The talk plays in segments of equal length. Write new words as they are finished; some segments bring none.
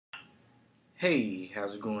Hey,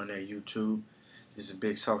 how's it going there, YouTube? This is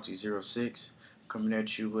Big Salty06 coming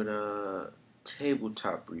at you with a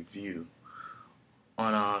tabletop review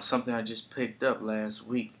on something I just picked up last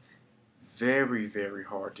week. Very, very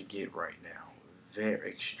hard to get right now.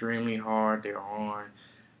 Very, extremely hard. They're on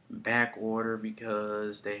back order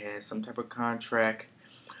because they had some type of contract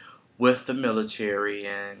with the military,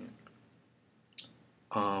 and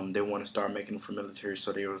they want to start making them for military,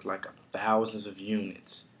 so there was like thousands of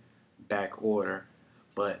units back order,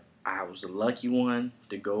 but I was the lucky one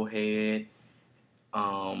to go ahead.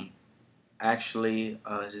 Actually,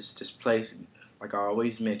 this place, like I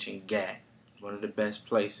always mention, GAT, one of the best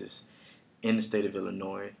places in the state of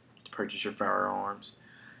Illinois to purchase your firearms.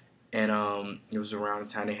 And it was around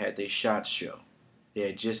the time they had their SHOT Show. They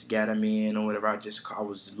had just got them in or whatever. I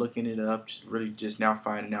was looking it up, really just now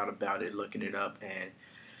finding out about it, looking it up, and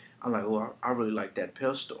I'm like, well, I really like that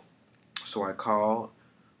pistol. So I called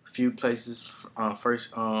a few places.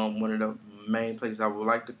 First, one of the main places I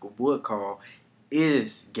would call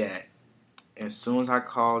is GAT. And as soon as I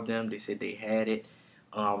called them, they said they had it.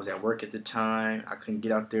 I was at work at the time. I couldn't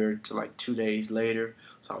get out there till like 2 days later.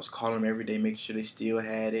 So I was calling them every day, making sure they still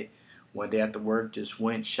had it. One day after work, just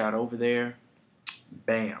went, shot over there.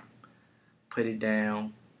 Bam. Put it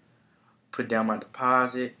down. Put down my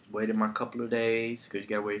deposit. Waited my couple of days, because you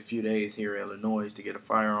got to wait a few days here in Illinois to get a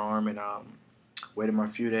firearm. And waited my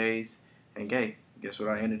few days. And hey, guess what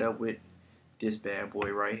I ended up with? This bad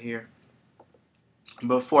boy right here.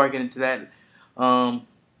 Before I get into that,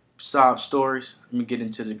 sob stories, let me get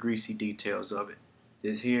into the greasy details of it.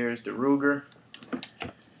 This here is the Ruger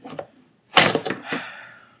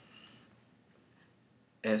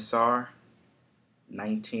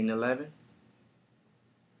SR1911.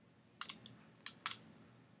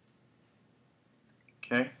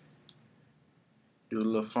 Okay. Do a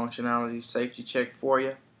little functionality safety check for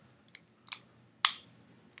you.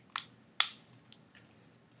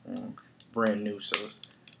 Brand new, so it's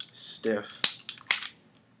stiff.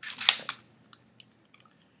 Okay.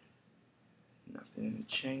 Nothing in the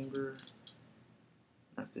chamber.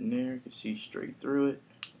 Nothing there. You can see straight through it.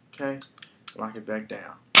 Okay. Lock it back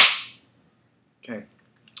down. Okay.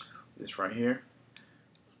 This right here.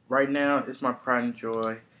 Right now, it's my pride and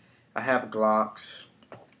joy. I have Glocks,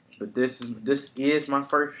 but this is my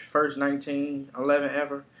first 1911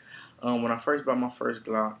 ever. When I first bought my first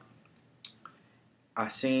Glock, I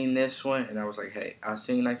seen this one and I was like, hey, I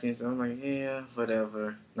seen 1911. I'm like, yeah,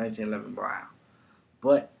 whatever, 1911, wow.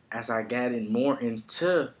 But as I got more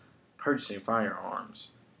into purchasing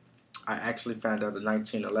firearms, I actually found out that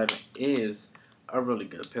 1911 is a really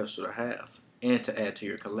good pistol to have and to add to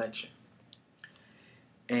your collection.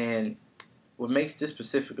 And what makes this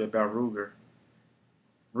specific about Ruger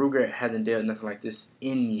hasn't done nothing like this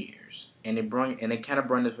in years, and they kind of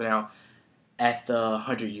brought this one out at the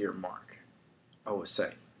 100-year mark, I would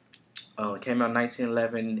say. It came out in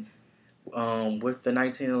 1911. With the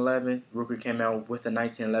 1911, Ruger came out with the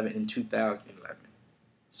 1911 in 2011.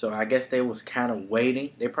 So I guess they was kind of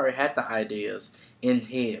waiting. They probably had the ideas in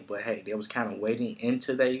head, but hey, they was kind of waiting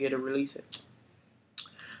until that year to release it.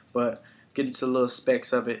 But getting to the little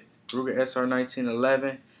specs of it, Ruger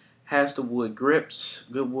SR1911 has the wood grips,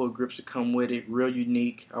 good wood grips to come with it, real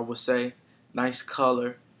unique, I would say. Nice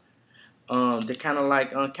color. They kind of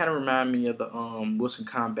remind me of the Wilson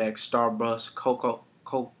Combat Starburst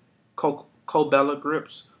Cobella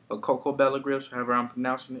grips, or Cocobella grips, however I'm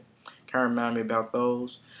pronouncing it. Kind of remind me about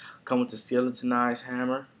those. Come with the skeletonized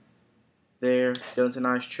hammer there,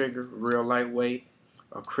 skeletonized trigger, real lightweight,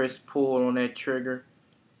 a crisp pull on that trigger.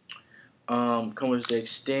 Come with the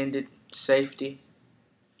extended safety.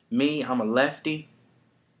 Me, I'm a lefty,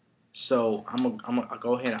 so I'm gonna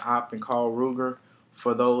go ahead and opt and call Ruger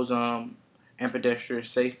for those ambidextrous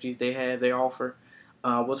safeties they offer.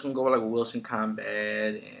 I was gonna go like Wilson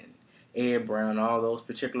Combat and Ed Brown, all those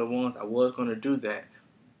particular ones. I was gonna do that,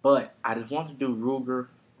 but I just want to do Ruger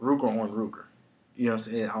on Ruger. You know what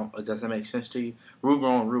I'm saying? Does that make sense to you? Ruger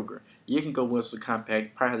on Ruger. You can go Wilson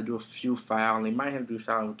Compact. Probably have to do a few filing. Might have to do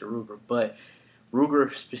filing with the Ruger, but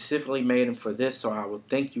Ruger specifically made them for this, so I would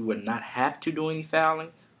think you would not have to do any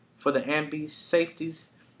fouling for the ambi safeties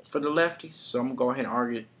for the lefties. So I'm gonna go ahead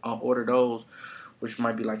and order those, which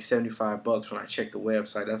might be like $75 when I check the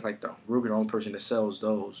website. That's like the Ruger, the only person that sells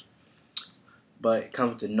those. But it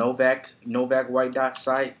comes with the Novak white dot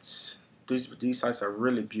sights. These sights are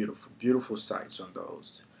really beautiful, beautiful sights on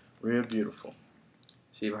those, real beautiful.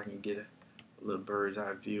 See if I can get a little bird's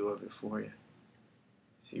eye view of it for you.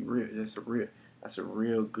 See, that's a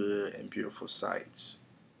real good and beautiful sights.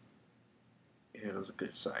 Yeah, those are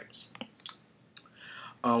good sights.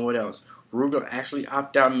 What else? Ruger actually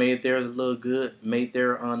opted out, made theirs a little good, made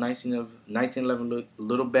their 1911 look a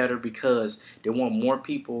little better because they want more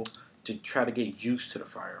people to try to get used to the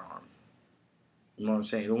firearm. You know what I'm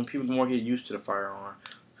saying? They want people to more get used to the firearm,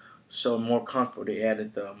 so more comfortable. They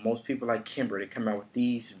added most people like Kimber. They come out with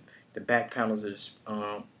these. The back panels is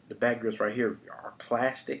the back grips right here are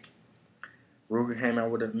plastic. Ruger came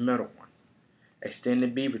out with a metal one.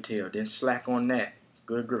 Extended beaver tail, didn't slack on that.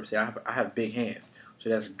 Good grip. See, I have big hands, so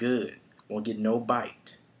that's good. Won't get no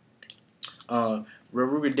bite. What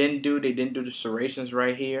Ruger didn't do, they didn't do the serrations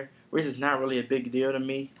right here, which is not really a big deal to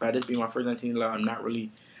me. By this being my first 1911, I'm not really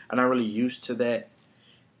used to that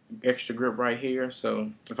extra grip right here. So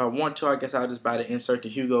if I want to, I guess I'll just buy the insert the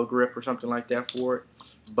Hugo grip or something like that for it.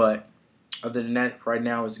 But other than that, right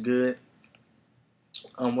now it's good.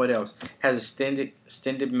 What else? Has extended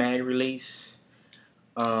mag release.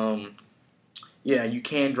 Yeah, you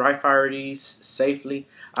can dry fire these safely.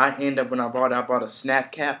 When I bought it, I bought a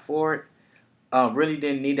snap cap for it. Really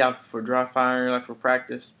didn't need that for dry firing, like for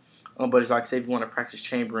practice. But it's like, say if you want to practice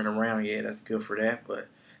chambering around, yeah, that's good for that. But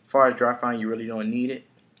as far as dry firing, you really don't need it.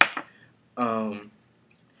 Ruger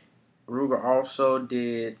also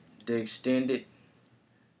did the extended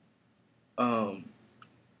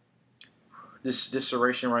this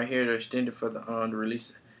serration right here. They're extended for the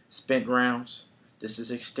release spent rounds. This is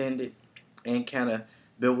extended and kind of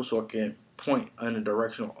bevel so it can point in a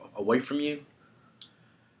direction away from you.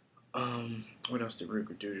 What else did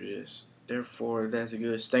Ruger do to this? Therefore, that's a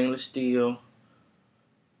good stainless steel.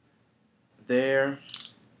 There,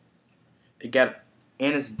 it got,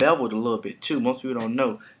 and it's beveled a little bit too. Most people don't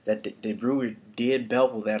know that the Ruger did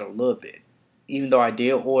bevel that a little bit, even though I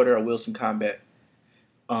did order a Wilson Combat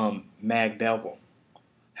mag bevel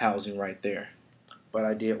housing right there, but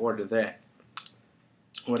I did order that.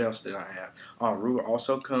 What else did I have? Oh, Ruger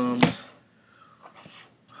also comes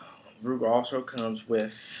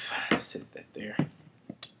with, sit that there.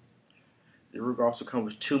 The Ruger also comes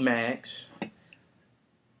with 2 mags,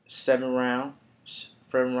 7-round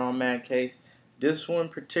mag case. This one,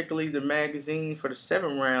 particularly the magazine for the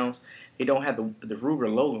 7 rounds, they don't have the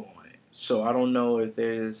Ruger logo on it. So I don't know if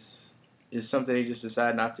it's something they just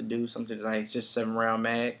decided not to do, something like it's just 7-round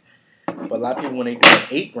mag. But a lot of people, when they do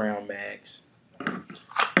 8-round mags,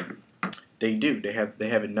 they do. They have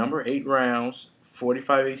a number 8 rounds,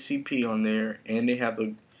 45 ACP on there, and they have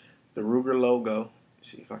the Ruger logo.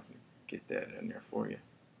 Let's see if I can get that in there for you.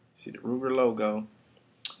 See the Ruger logo.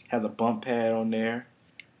 Have the bump pad on there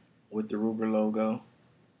with the Ruger logo.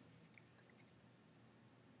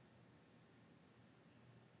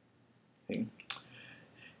 Okay.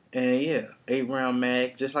 And yeah, 8-round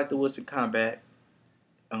mag, just like the Wilson Combat.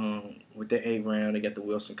 With the 8-round, they got the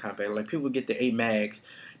Wilson Combat. Like, people get the 8 mags,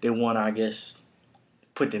 they want to, I guess,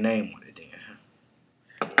 put the name on it then.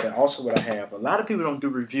 But also what I have, a lot of people don't do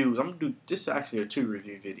reviews. I'm going to do, this is actually a 2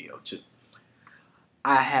 review video too.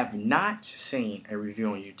 I have not seen a review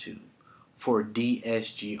on YouTube for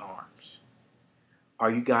DSG Arms.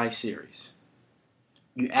 Are you guys serious?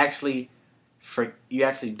 You actually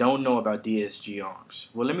don't know about DSG Arms.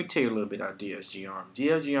 Well, let me tell you a little bit about DSG Arms.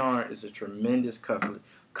 DSG Arms is a tremendous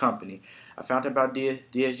company. I found out about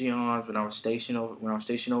DSG Arms when I was stationed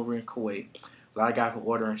over in Kuwait. A lot of guys were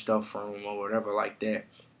ordering stuff from them or whatever like that,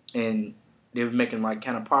 and they were making like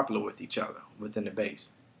kind of popular with each other within the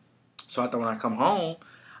base. So I thought when I come home,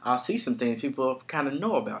 I'll see some things people kind of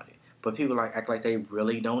know about it, but people act like they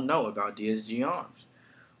really don't know about DSG Arms,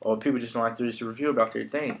 or people just don't like to just review about their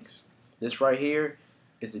things. This right here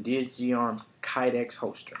is the DSG Arms kydex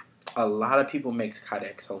holster. A lot of people make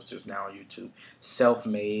kydex holsters now on YouTube,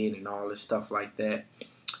 self-made and all this stuff like that.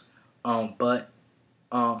 But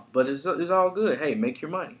it's all good. Hey, make your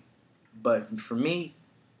money. But for me,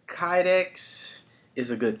 kydex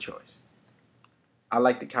is a good choice. I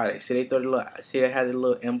like the kydex. See, they had a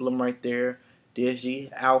little emblem right there.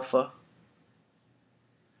 DSG Alpha.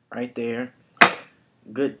 Right there.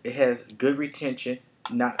 Good. It has good retention.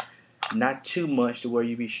 Not too much to where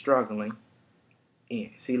you be struggling.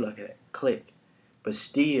 And see, look at that click, but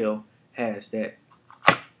still has that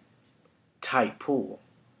tight pull.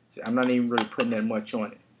 See, I'm not even really putting that much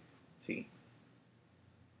on it. See,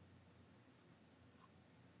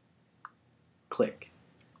 click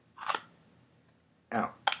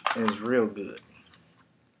out, and it's real good.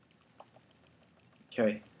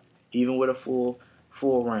 Okay, even with a full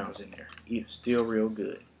rounds in there, it's still real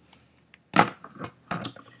good. I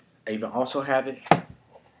even also have it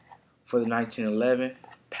for the 1911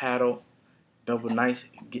 paddle, bevel nice,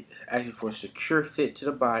 actually for a secure fit to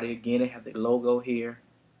the body. Again, they have the logo here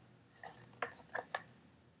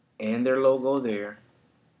and their logo there.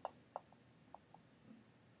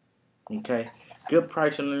 Okay, good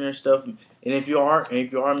pricing on their stuff. And if you are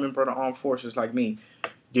a member of the armed forces like me,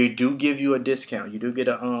 they do give you a discount. You do get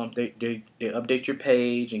a they update your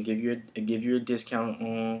page and give you a discount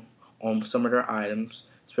on some of their items,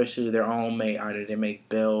 especially their own made items. They make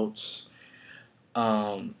belts.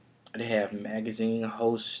 They have magazine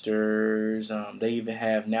holsters. They even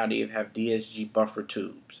have DSG buffer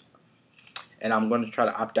tubes. And I'm going to try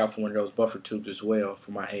to opt out for one of those buffer tubes as well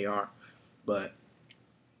for my AR. But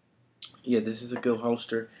yeah, this is a good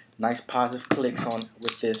holster. Nice positive clicks on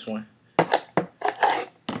with this one.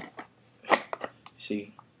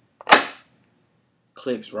 See,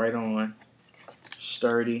 clicks right on.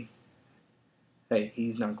 Sturdy. Hey,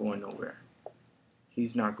 he's not going nowhere.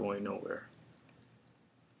 He's not going nowhere.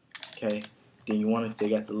 Okay. Then you want to, they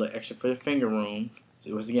got the little extra for the finger room.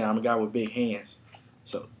 So once again, I'm a guy with big hands,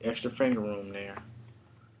 so extra finger room there.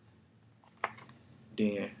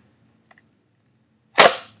 Then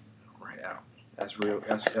right out. That's real.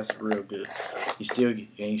 That's real good. You still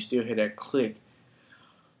hear that click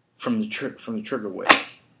from the trigger weight.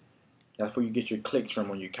 That's where you get your clicks from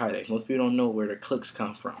on your kydex. Most people don't know where the clicks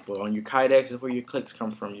come from, but on your kydex is where your clicks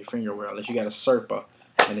come from. Your finger wear, unless you got a Serpa,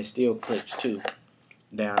 and it still clicks too,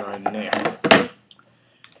 down right in there.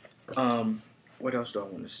 What else do I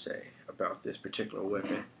want to say about this particular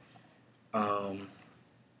weapon?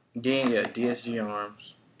 Again, yeah, DSG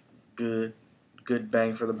Arms, good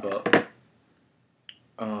bang for the buck.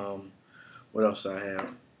 What else do I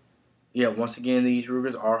have? Yeah, once again, these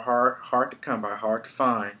Rugers are hard to come by, hard to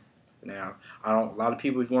find. Now, a lot of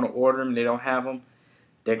people, if you want to order them, they don't have them.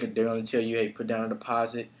 They're going to tell you, hey, put down a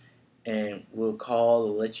deposit, and we'll call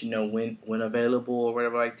or let you know when available or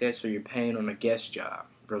whatever like that. So you're paying on a guest job,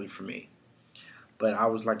 really, for me. But I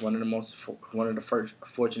was like one of the first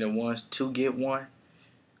fortunate ones to get one.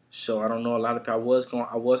 So I don't know, a lot of people.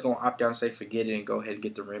 I was going to opt out and say forget it and go ahead and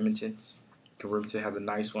get the Remingtons. The Remington has a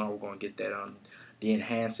nice one. We're going to get that the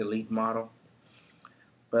enhanced elite model.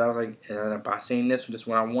 But I was like, by seeing this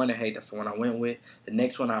one I wanted. Hey, that's the one I went with. The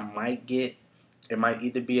next one I might get, it might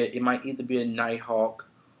either be a Nighthawk,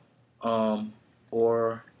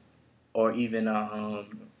 or even a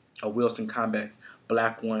Wilson Combat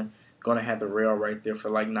black one. Gonna have the rail right there for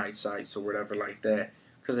like night sights or whatever like that.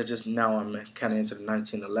 Cause it just now I'm kind of into the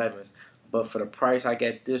 1911s. But for the price, I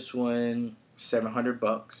get this one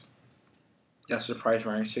 $700. That's the price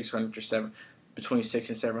range, 600 to 7, between 6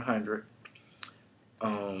 and 700.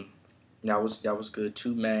 That was good.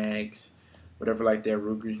 2 mags, whatever like that.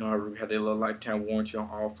 Ruger, you know how Ruger had their little lifetime warranty on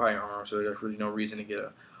all firearms, so there's really no reason to get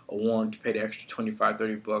a warranty, pay the extra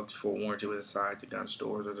 $25-30 for a warranty with inside the gun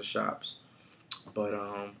stores or the shops. But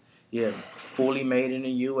yeah, fully made in the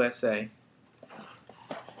USA.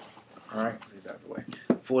 All right, leave that out the way.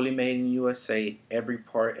 Fully made in the USA. Every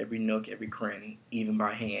part, every nook, every cranny, even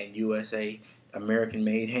by hand. USA,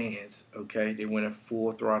 American-made hands. Okay, they went at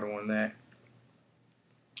full throttle on that.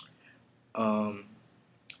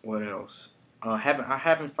 What else? I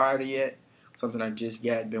haven't fired it yet. Something I just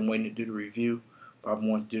got. Been waiting to do the review. But I've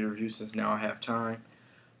wanted to do the review since now I have time.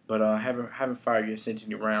 But I haven't fired yet. Sent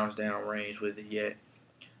any rounds down range with it yet.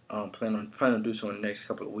 Plan on do so in the next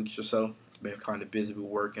couple of weeks or so. Been kind of busy with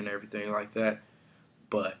work and everything like that.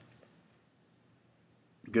 But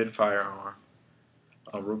good firearm.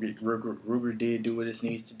 Ruger did do what it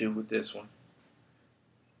needs to do with this one.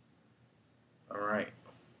 All right.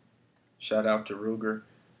 Shout out to Ruger.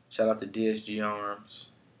 Shout out to DSG Arms.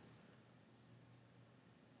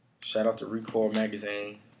 Shout out to Recoil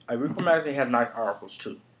Magazine. Recoil Magazine has nice articles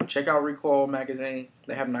too. Check out Recoil Magazine.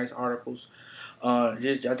 They have nice articles. I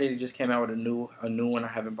think it just came out with a new one I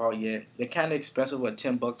haven't bought yet. They're kind of expensive, what,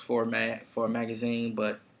 $10 for a magazine,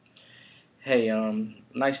 but hey,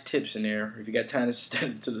 nice tips in there. If you got time to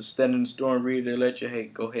stand in the store and read, they let you. Hey,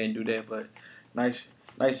 go ahead and do that. But nice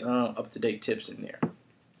up-to-date tips in there.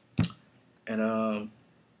 And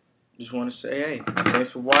just want to say, hey, thanks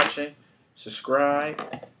for watching. Subscribe,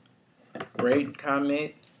 rate,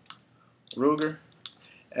 comment. Ruger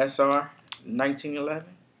SR1911.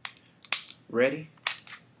 Ready,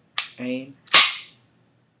 aim,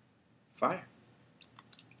 fire.